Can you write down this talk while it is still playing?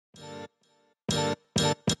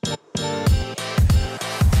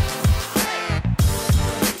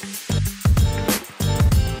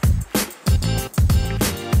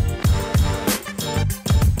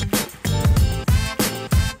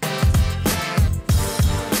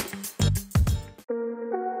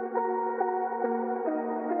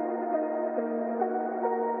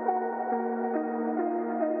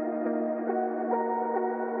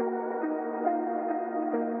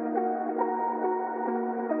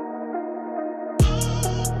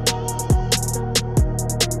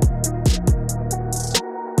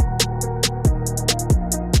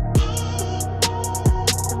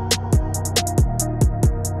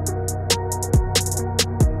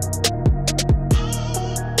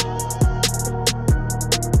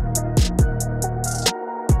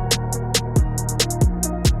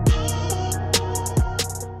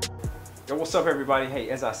What's up, everybody? Hey,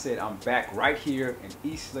 as I said, I'm back right here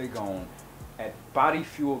in East Legon at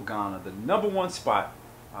Bodyfuel Ghana, the #1 spot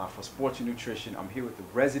for sports and nutrition. I'm here with the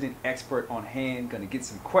resident expert on hand, going to get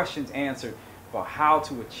some questions answered about how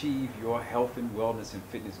to achieve your health and wellness and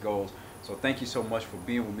fitness goals. So thank you so much for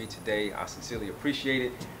being with me today. I sincerely appreciate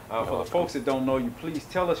it. For the folks that don't know you, please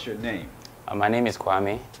tell us your name. My name is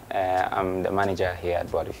Kwame. I'm the manager here at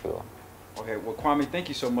Bodyfuel. Okay, well, Kwame, thank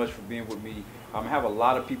you so much for being with me. I have a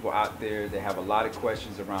lot of people out there that have a lot of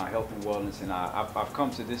questions around health and wellness, and I've come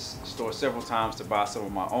to this store several times to buy some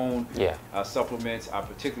of my own supplements. I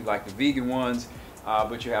particularly like the vegan ones,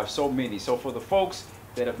 but you have so many. So for the folks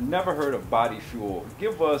that have never heard of Bodyfuel,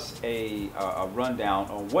 give us a rundown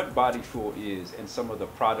on what Bodyfuel is and some of the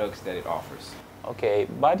products that it offers. Okay,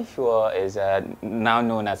 Bodyfuel is now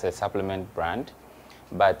known as a supplement brand,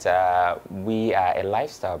 but we are a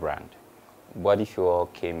lifestyle brand.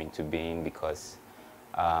 Bodyfuel came into being because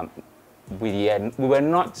we were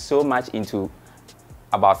not so much into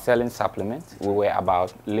about selling supplements. We were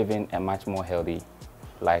about living a much more healthy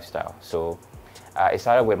lifestyle. So it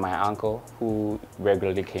started with my uncle, who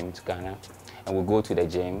regularly came to Ghana and would go to the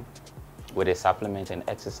gym with a supplement and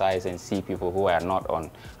exercise and see people who are not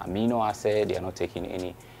on amino acid, they are not taking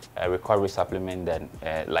any recovery supplement, then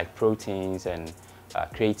like proteins and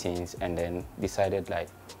creatines, and then decided, like,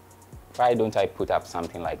 why don't I put up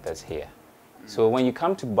something like this here? So when you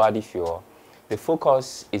come to Bodyfuel, the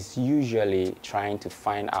focus is usually trying to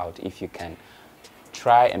find out if you can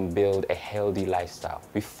try and build a healthy lifestyle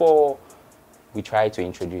before we try to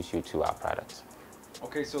introduce you to our products.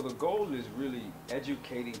 Okay, so the goal is really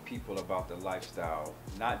educating people about the lifestyle,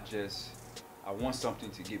 not just I want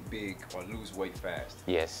something to get big or lose weight fast.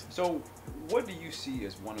 Yes. So what do you see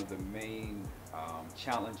as one of the main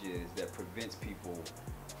challenges that prevents people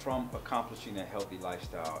from accomplishing a healthy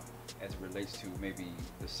lifestyle as it relates to maybe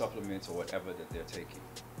the supplements or whatever that they're taking?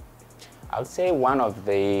 I would say one of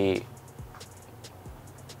the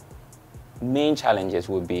main challenges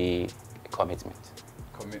would be commitment.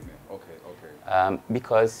 Commitment, okay.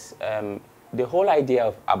 Because the whole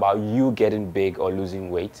idea about you getting big or losing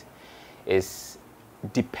weight is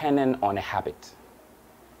dependent on a habit,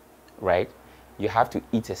 right? You have to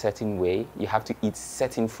eat a certain way, you have to eat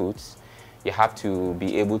certain foods, you have to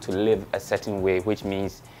be able to live a certain way, which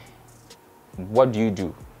means, what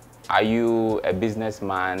do? Are you a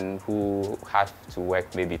businessman who has to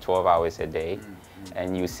work maybe 12 hours a day,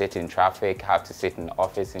 and you sit in traffic, have to sit in the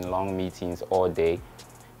office in long meetings all day?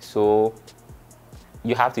 So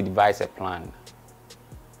you have to devise a plan.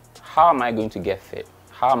 How am I going to get fit?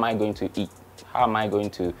 How am I going to eat? How am I going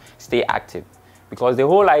to stay active? Because the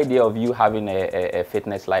whole idea of you having a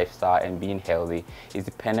fitness lifestyle and being healthy is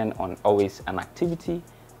dependent on always an activity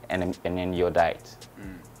and then your diet.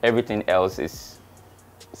 Everything else is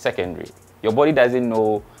secondary. Your body doesn't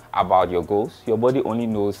know about your goals. Your body only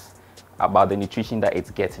knows about the nutrition that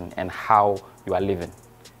it's getting and how you are living.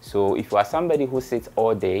 So if you are somebody who sits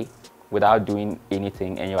all day without doing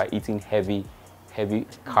anything and you are eating heavy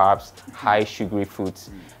carbs, high sugary foods,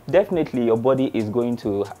 definitely your body is going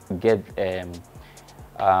to get an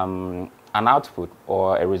output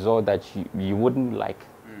or a result that you wouldn't like.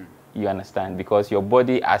 You understand? Because your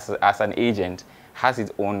body as an agent has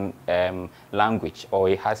its own language, or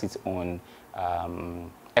it has its own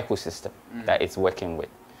ecosystem that it's working with.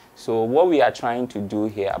 So what we are trying to do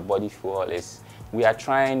here at Bodyfuel is we are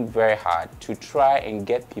trying very hard to try and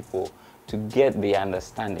get people to get the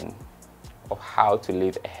understanding of how to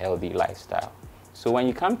live a healthy lifestyle. So when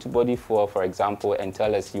you come to Bodyfuel, for example, and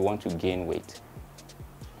tell us you want to gain weight,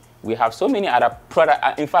 we have so many other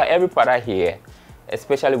products. In fact, every product here,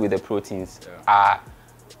 especially with the proteins, are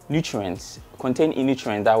nutrients, contain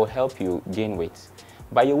nutrients that will help you gain weight.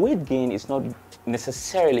 But your weight gain is not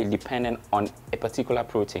necessarily dependent on a particular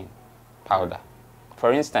protein powder.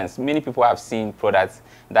 For instance, many people have seen products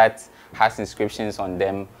that has inscriptions on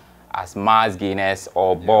them as mass gainers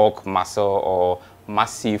or bulk muscle or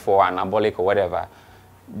massive or anabolic or whatever.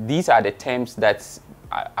 These are the terms that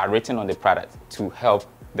are written on the product to help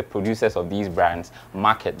the producers of these brands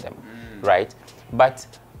market them, right? But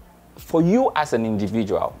for you as an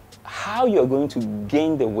individual, how you're going to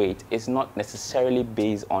gain the weight is not necessarily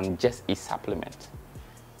based on just a supplement.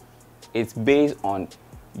 It's based on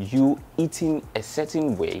you eating a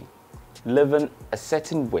certain way, living a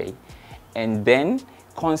certain way, and then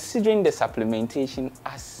considering the supplementation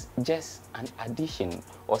as just an addition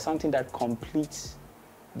or something that completes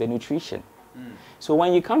the nutrition. So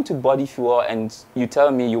when you come to Bodyfuel and you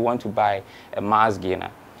tell me you want to buy a mass gainer,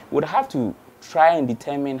 we'd have to try and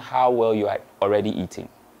determine how well you are already eating.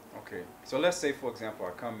 Okay, so let's say, for example,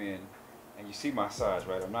 I come in and you see my size,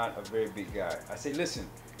 right? I'm not a very big guy. I say, listen,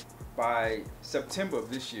 by September of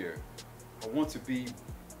this year, I want to be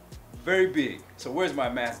very big. So where's my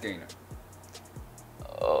mass gainer?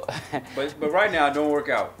 But right now I don't work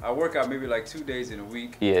out. I work out maybe like 2 days in a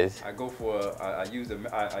week. Yes. I go for I use the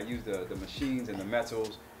machines and the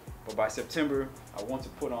metals. But by September I want to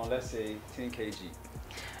put on, let's say, 10 kg.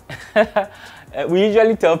 We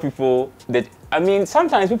usually tell people that, I mean,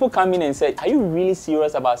 sometimes people come in and say, are you really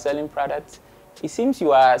serious about selling products? It seems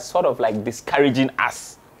you are sort of like discouraging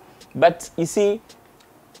us. But you see,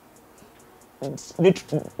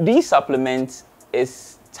 these supplements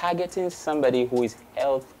is targeting somebody who is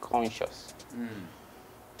health conscious.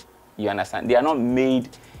 You understand? They are not made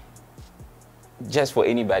just for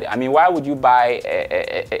anybody. I mean, why would you buy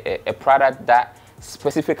a product that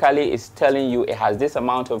specifically is telling you it has this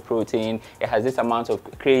amount of protein, it has this amount of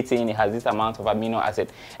creatine, it has this amount of amino acid,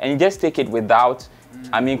 and you just take it without,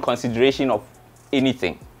 I mean, consideration of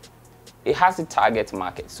anything? It has a target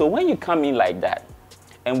market. So when you come in like that,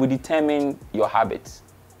 and we determine your habits,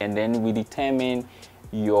 and then we determine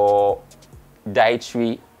your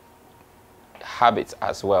dietary habits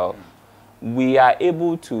as well, we are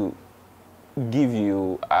able to give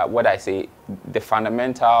you what I say, the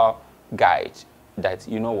fundamental guide that,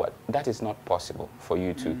 you know what, that is not possible for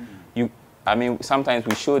you to. I mean, sometimes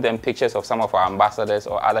we show them pictures of some of our ambassadors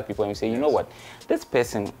or other people and we say, you know what, this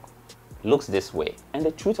person looks this way. And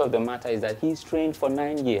the truth of the matter is that he's trained for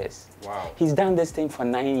 9 years. Wow. He's done this thing for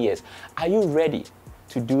 9 years. Are you ready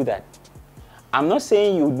to do that? I'm not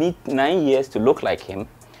saying you need 9 years to look like him,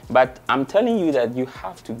 but I'm telling you that you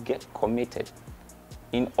have to get committed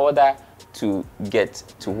in order to get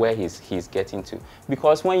to where he's getting to.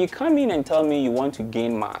 Because when you come in and tell me you want to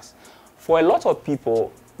gain mass, for a lot of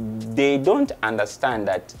people, they don't understand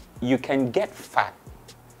that you can get fat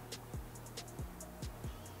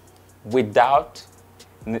without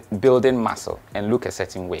building muscle and look a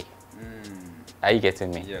certain way. Are you getting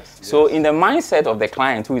me? Yes. So in the mindset of the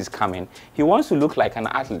client who is coming, he wants to look like an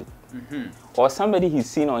athlete. Or somebody he's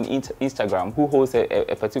seen on Instagram who holds a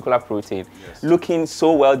particular protein, looking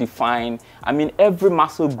so well defined. I mean, every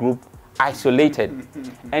muscle group isolated.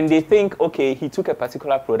 And they think, okay, he took a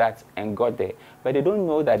particular product and got there. But they don't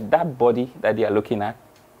know that that body that they are looking at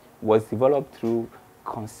was developed through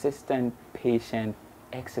consistent, patient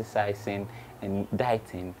exercising and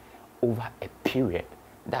dieting over a period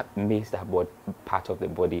that makes that part of the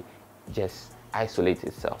body just isolate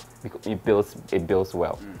itself because it builds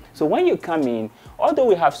well. So when you come in, although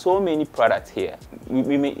we have so many products here,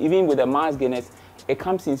 even with the mass gainers, it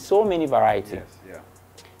comes in so many varieties.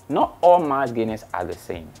 Not all mass gainers are the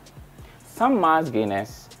same. Some mass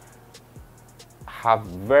gainers have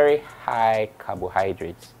very high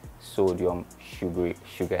carbohydrates, sodium,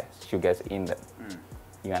 sugars in them.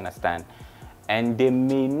 You understand? And they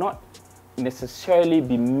may not necessarily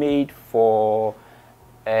be made for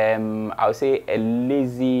I would say a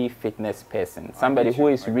lazy fitness person, somebody who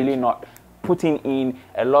is really not putting in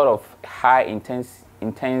a lot of high intensity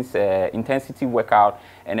workout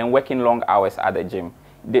and then working long hours at the gym.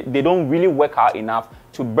 They don't really work out enough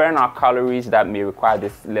to burn out calories that may require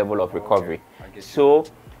this level of recovery. So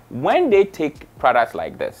when they take products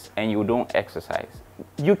like this and you don't exercise,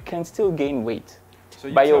 you can still gain weight. So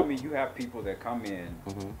you tell me you have people that come in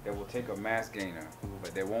that will take a mass gainer,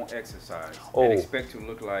 but they won't exercise and expect to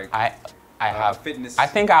look like I have fitness. I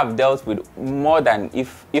think I've dealt with more than,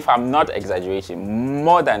 if I'm not exaggerating,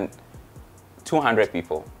 more than 200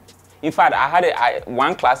 people. In fact, I had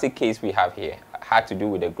one classic case we have here had to do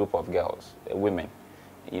with a group of girls, women,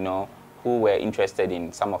 you know, who were interested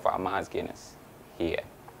in some of our mass gainers here.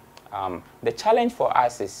 The challenge for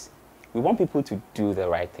us is we want people to do the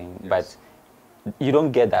right thing, but you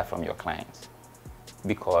don't get that from your clients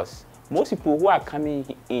because most people who are coming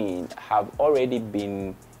in have already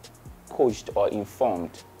been coached or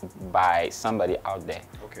informed by somebody out there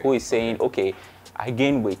who is saying, okay, I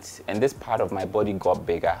gained weight and this part of my body got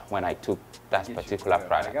bigger when I took that particular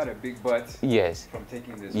product. I got a big butt from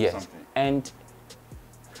taking this or something. And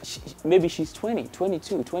maybe she's 20,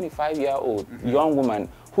 22, 25-year-old young woman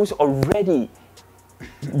who's already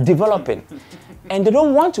developing and they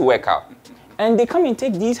don't want to work out. And they come and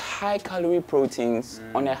take these high-calorie proteins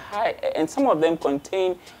on a high, and some of them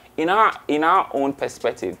contain, in our own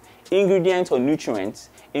perspective, ingredients or nutrients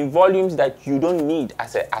in volumes that you don't need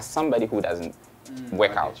as somebody who doesn't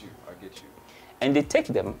work out. I get you. And they take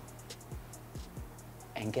them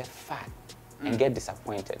and get fat and get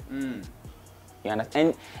disappointed. You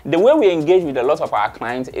understand? And the way we engage with a lot of our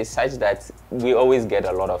clients is such that we always get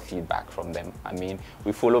a lot of feedback from them. I mean,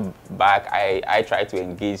 we follow back. I try to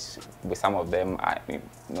engage with some of them.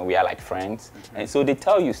 We are like friends. And so they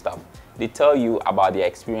tell you stuff. They tell you about their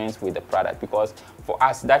experience with the product, because for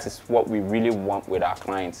us, that is what we really want with our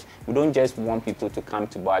clients. We don't just want people to come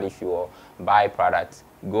to Bodyfuel, buy products,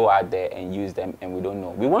 go out there and use them, and we don't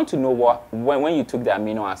know. We want to know when you took the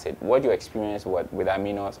amino acid, what your experience with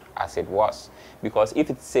amino acid was. Because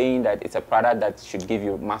if it's saying that it's a product that should give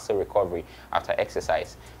you muscle recovery after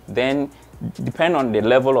exercise, then depending on the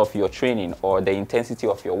level of your training or the intensity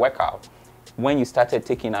of your workout, when you started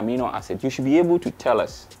taking amino acid, you should be able to tell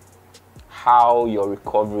us how your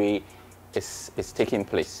recovery is taking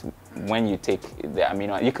place when you take the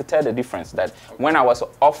amino acid. You could tell the difference that when I was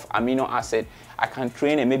off amino acid, I can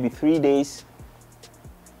train in maybe 3 days,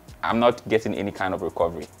 I'm not getting any kind of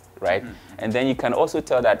recovery, right? And then you can also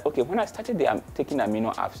tell that, okay, when I started taking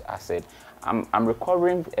amino acid, I'm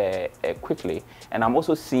recovering quickly, and I'm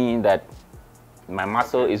also seeing that my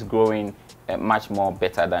muscle is growing much more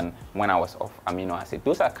better than when I was off amino acid.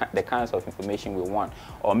 Those are the kinds of information we want.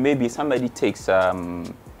 Or maybe somebody takes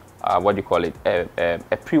what do you call it,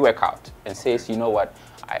 a pre-workout, and says, you know what,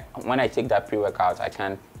 when I take that pre-workout, I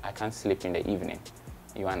can't sleep in the evening.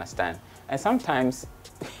 You understand? And sometimes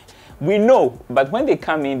we know, but when they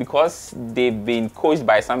come in, because they've been coached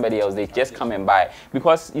by somebody else, they just come and buy.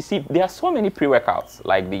 Because you see, there are so many pre-workouts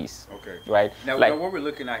like these. Right? Now, like, what we're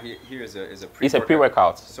looking at here is a pre-workout. It's a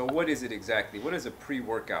pre-workout. So what is it exactly? What is a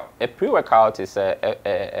pre-workout? A pre-workout is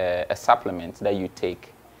a supplement that you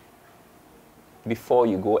take before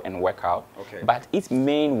you go and work out. But its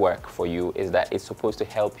main work for you is that it's supposed to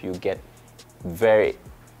help you get very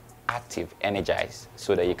active, energized,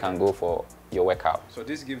 so that you can go for your workout. So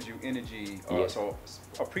this gives you energy. Yes. So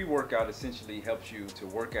a pre-workout essentially helps you to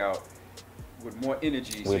work out with more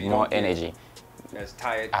energy. With more energy. As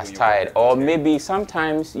tired. Or maybe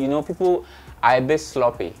sometimes, you know, people are a bit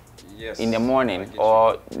sloppy in the morning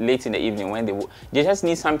or late in the evening when they just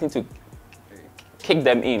need something to kick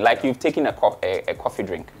them in, like you've taken a coffee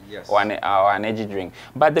drink or an energy drink.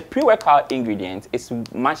 But the pre-workout ingredient is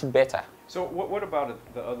much better. So what about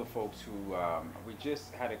the other folks who, we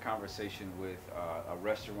just had a conversation with a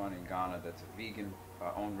restaurant in Ghana that's a vegan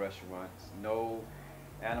owned restaurant, no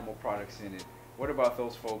animal products in it. What about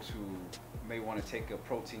those folks who may want to take a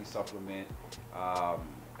protein supplement?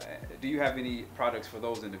 Do you have any products for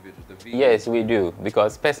those individuals? The vegan? Yes, we do,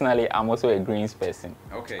 because personally, I'm also a greens person.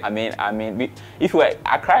 I mean,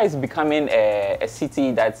 Accra is becoming a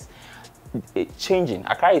city that's changing.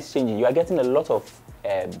 Accra is changing. You are getting a lot of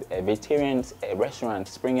vegetarian restaurants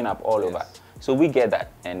springing up all over. So we get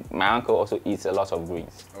that, and my uncle also eats a lot of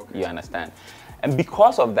greens. You understand? And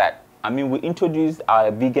because of that, I mean, we introduced our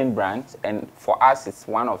vegan brand, and for us, it's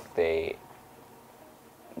one of the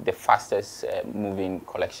fastest moving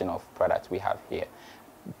collection of products we have here.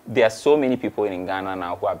 There are so many people in Ghana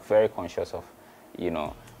now who are very conscious of, you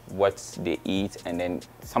know, what they eat, and then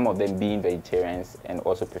some of them being vegetarians and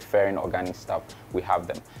also preferring organic stuff, we have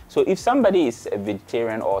them. So if somebody is a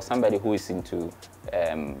vegetarian or somebody who is into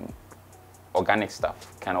organic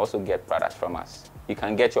stuff can also get products from us. You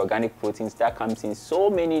can get your organic proteins that comes in so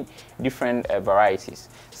many different varieties.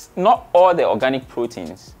 Not all the organic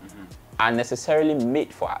proteins are necessarily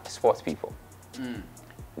made for sports people.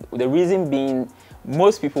 The reason being,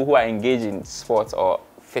 most people who are engaged in sports or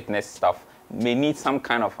fitness stuff may need some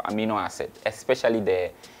kind of amino acid, especially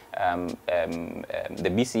the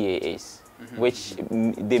BCAAs, which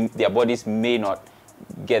their bodies may not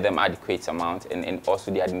get them adequate amount, and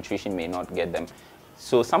also their nutrition may not get them.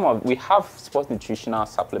 So we have sports nutritional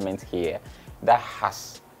supplements here that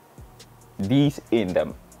has these in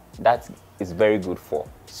them. That is very good for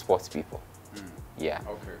sports people.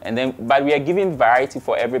 And then, but we are giving variety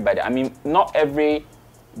for everybody. I mean, not everybody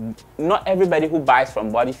who buys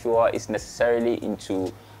from Bodyfuel is necessarily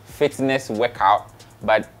into fitness workout,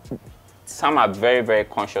 but some are very, very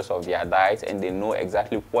conscious of their diet and they know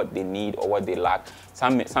exactly what they need or what they lack.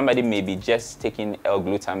 Somebody may be just taking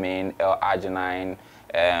L-glutamine, L-arginine,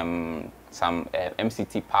 some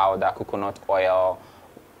MCT powder, coconut oil.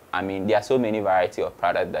 I mean, there are so many variety of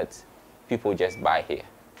products that people just buy here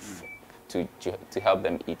to help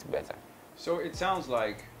them eat better. So it sounds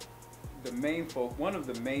like one of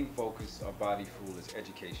the main focus of Bodyfuel is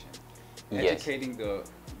education. Yes. Educating the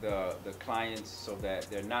clients so that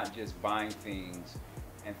they're not just buying things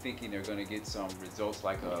and thinking they're going to get some results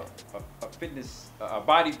like a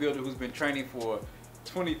bodybuilder who's been training for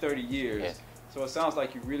 20, 30 years. Yes. So it sounds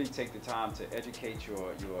like you really take the time to educate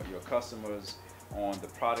your customers on the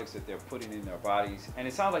products that they're putting in their bodies. And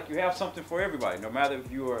it sounds like you have something for everybody, no matter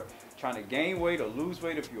if you are trying to gain weight or lose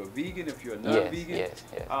weight, if you're a vegan, if you're not vegan. Yes.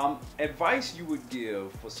 Advice you would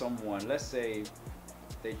give for someone, let's say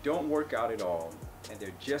they don't work out at all and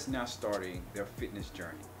they're just now starting their fitness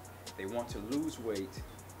journey. They want to lose weight.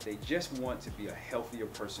 They just want to be a healthier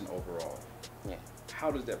person overall. Yeah.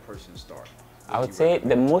 How does that person start? I would say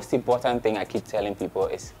the most important thing I keep telling people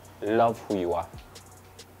is love who you are.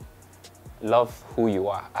 Love who you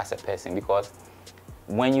are as a person, because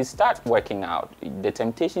when you start working out, the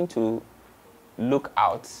temptation to look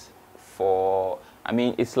out for, I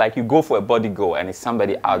mean, it's like you go for a body goal and it's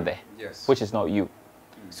somebody out there, yes, which is not you.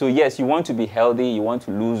 So yes, you want to be healthy, you want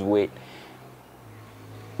to lose weight.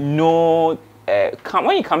 No,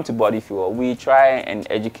 when you come to Bodyfuel, we try and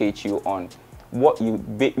educate you on what you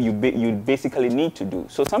basically need to do.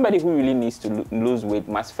 So somebody who really needs to lose weight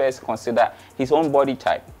must first consider his own body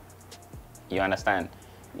type. You understand?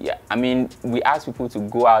 Yeah, I mean, we ask people to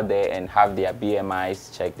go out there and have their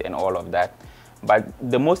BMIs checked and all of that. But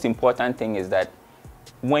the most important thing is that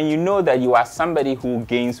when you know that you are somebody who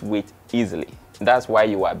gains weight easily, that's why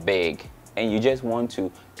you are big, and you just want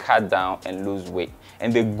to cut down and lose weight.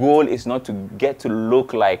 And the goal is not to get to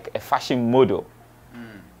look like a fashion model.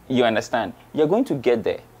 You understand? You're going to get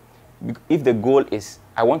there. If the goal is,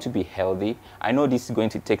 I want to be healthy, I know this is going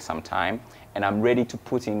to take some time, and I'm ready to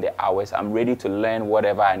put in the hours, I'm ready to learn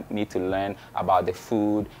whatever I need to learn about the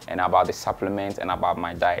food and about the supplements and about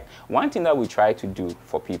my diet. One thing that we try to do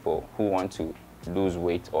for people who want to lose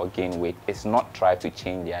weight or gain weight is not try to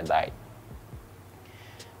change their diet.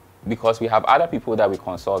 Because we have other people that we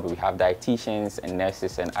consult, we have dietitians and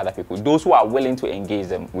nurses and other people. Those who are willing to engage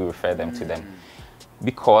them, we refer them to them.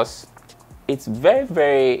 Because it's very,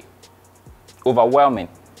 very overwhelming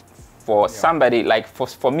for somebody, like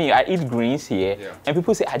for me, I eat greens here, and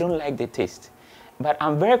people say, I don't like the taste. But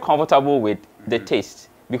I'm very comfortable with the taste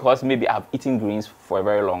because maybe I've eaten greens for a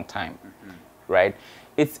very long time, right?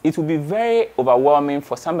 It will be very overwhelming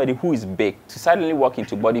for somebody who is big to suddenly walk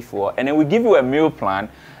into Bodyfuel, and then we give you a meal plan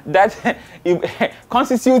that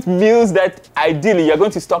constitutes meals that ideally you're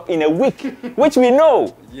going to stop in a week, which we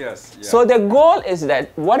know. Yes. Yeah. So the goal is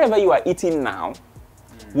that whatever you are eating now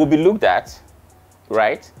will be looked at,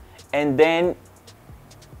 right? And then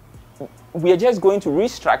we are just going to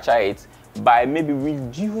restructure it by maybe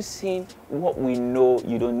reducing what we know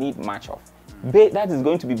you don't need much of. That is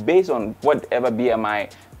going to be based on whatever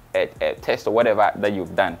BMI test or whatever that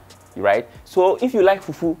you've done, right? So if you like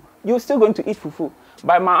fufu, you're still going to eat fufu.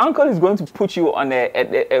 But my uncle is going to put you on a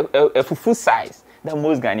fufu size that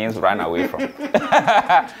most Ghanaians run away from.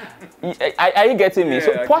 Are you getting me?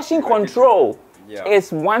 So portion control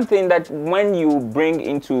is one thing that when you bring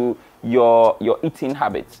into your eating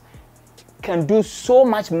habits can do so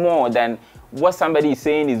much more than what somebody is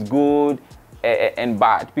saying is good and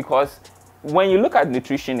bad. Because when you look at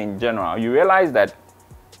nutrition in general, you realize that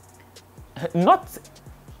not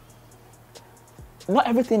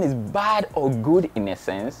everything is bad or good in a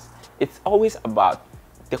sense. It's always about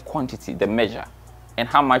the quantity, the measure, and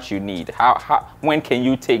how much you need. When can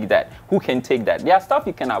you take that? Who can take that? There are stuff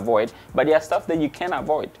you can avoid, but there are stuff that you can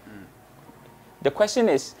avoid. The question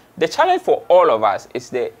is, the challenge for all of us is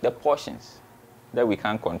the portions that we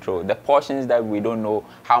can't control, the portions that we don't know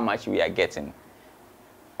how much we are getting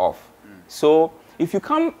of. So if you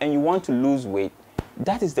come and you want to lose weight,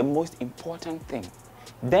 that is the most important thing.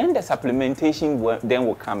 Then the supplementation then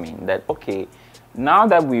will come in, that, okay, now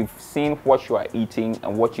that we've seen what you are eating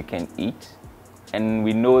and what you can eat, and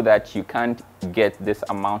we know that you can't get this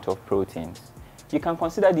amount of proteins, you can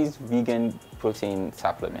consider these vegan protein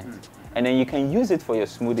supplements. And then you can use it for your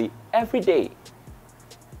smoothie every day.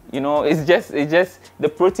 You know, it's just the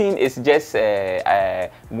protein is just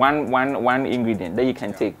one ingredient that you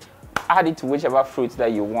can take. Add it to whichever fruits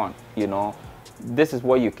that you want, you know. This is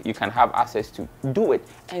what you can have access to. Do it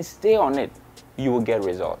and stay on it. You will get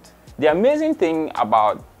results. The amazing thing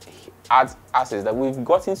about us is that we've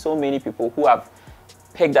gotten so many people who have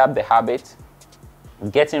picked up the habit,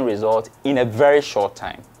 getting results in a very short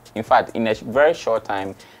time. In fact, in a very short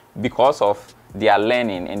time, because of their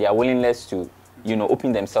learning and their willingness to, you know,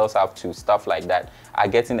 open themselves up to stuff like that, are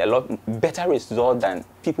getting a lot better result than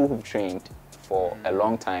people who've trained for a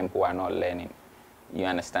long time who are not learning. You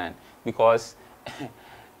understand? Because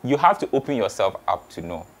you have to open yourself up to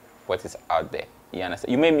know what is out there. You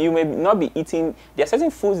understand? You may not be eating. There are certain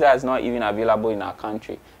foods that is not even available in our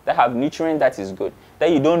country that have nutrient that is good that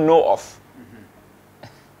you don't know of.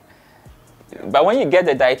 But when you get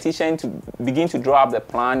the dietitian to begin to draw up the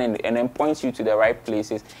plan and then point you to the right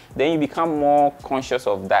places, then you become more conscious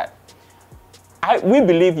of that. We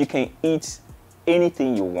believe you can eat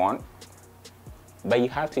anything you want, but you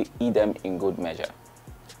have to eat them in good measure.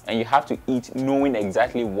 And you have to eat knowing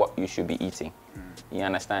exactly what you should be eating. You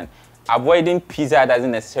understand? Avoiding pizza doesn't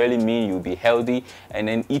necessarily mean you'll be healthy, and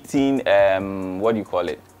then eating, what do you call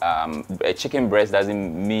it? A chicken breast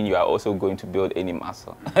doesn't mean you are also going to build any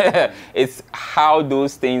muscle. It's how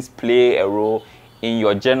those things play a role in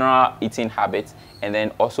your general eating habits, and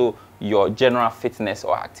then also your general fitness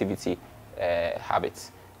or activity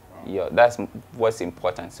habits. Yeah, that's what's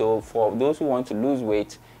important. So for those who want to lose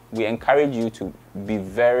weight, we encourage you to be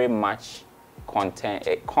very much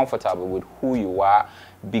comfortable with who you are.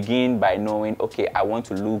 Begin by knowing, okay, I want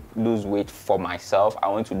to lose weight for myself. I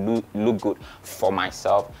want to look good for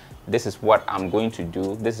myself. This is what I'm going to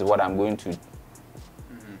do. This is what I'm going to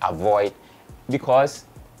avoid. Because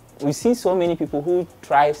we see so many people who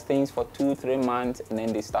try things for 2-3 months and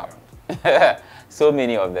then they stop. So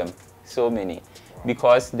many of them, so many.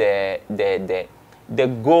 Because the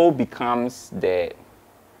goal becomes the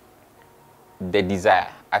desire.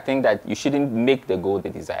 I think that you shouldn't make the goal the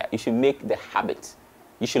desire. You should make the habit.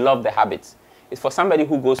 You should love the habits. It's for somebody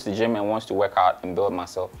who goes to the gym and wants to work out and build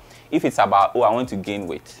muscle. If it's about, oh, I want to gain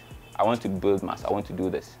weight, I want to build muscle, I want to do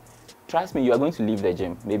this, trust me, you are going to leave the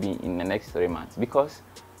gym maybe in the next 3 months because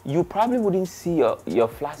you probably wouldn't see your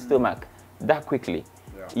flat stomach that quickly.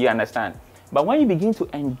 Yeah. You understand? But when you begin to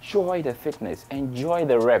enjoy the fitness, enjoy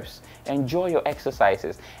the reps, enjoy your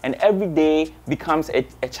exercises, and every day becomes a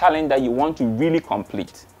challenge that you want to really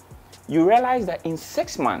complete, you realize that in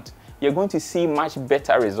 6 months, you're going to see much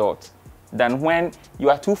better results than when you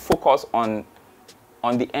are too focused on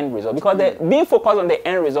the end result. Because being focused on the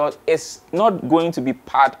end result is not going to be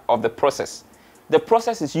part of the process. The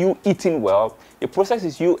process is you eating well, the process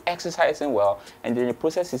is you exercising well, and then the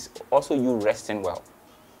process is also you resting well.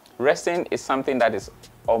 Resting is something that is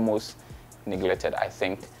almost neglected, I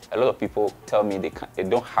think. A lot of people tell me they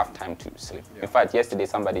don't have time to sleep. Yeah. In fact, yesterday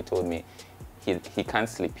somebody told me he can't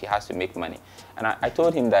sleep, he has to make money. And I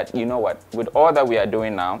told him that, you know what, with all that we are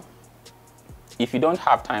doing now, if you don't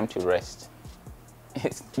have time to rest,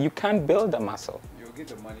 you can't build the muscle. You'll get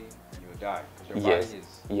the money and you'll die because your body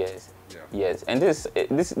is... Yes. Yeah. Yes. And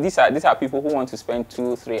these are people who want to spend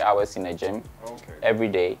 2-3 hours in a gym every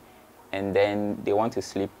day, and then they want to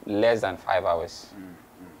sleep less than 5 hours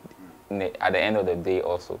at the end of the day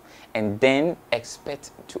also, and then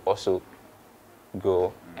expect to also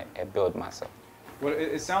go and build muscle. Well,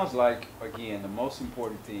 it sounds like, again, the most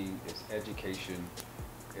important thing is education,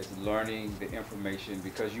 is learning the information,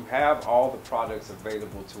 because you have all the products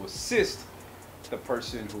available to assist the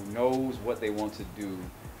person who knows what they want to do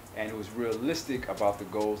and who is realistic about the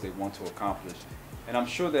goals they want to accomplish. And I'm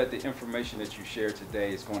sure that the information that you shared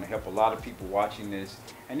today is going to help a lot of people watching this,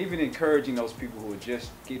 and even encouraging those people who are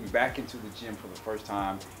just getting back into the gym for the first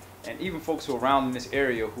time, and even folks who are around in this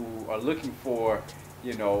area who are looking for,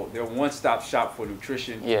 you know, their one-stop shop for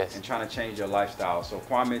nutrition and trying to change their lifestyle. So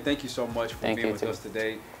Kwame, thank you so much for being with us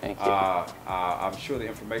today. Thank you. I'm sure the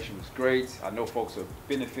information was great. I know folks have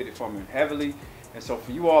benefited from it heavily. And so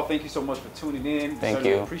for you all, thank you so much for tuning in. Thank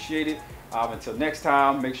you. Appreciate it. Until next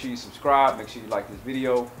time, make sure you subscribe. Make sure you like this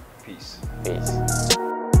video. Peace. Peace.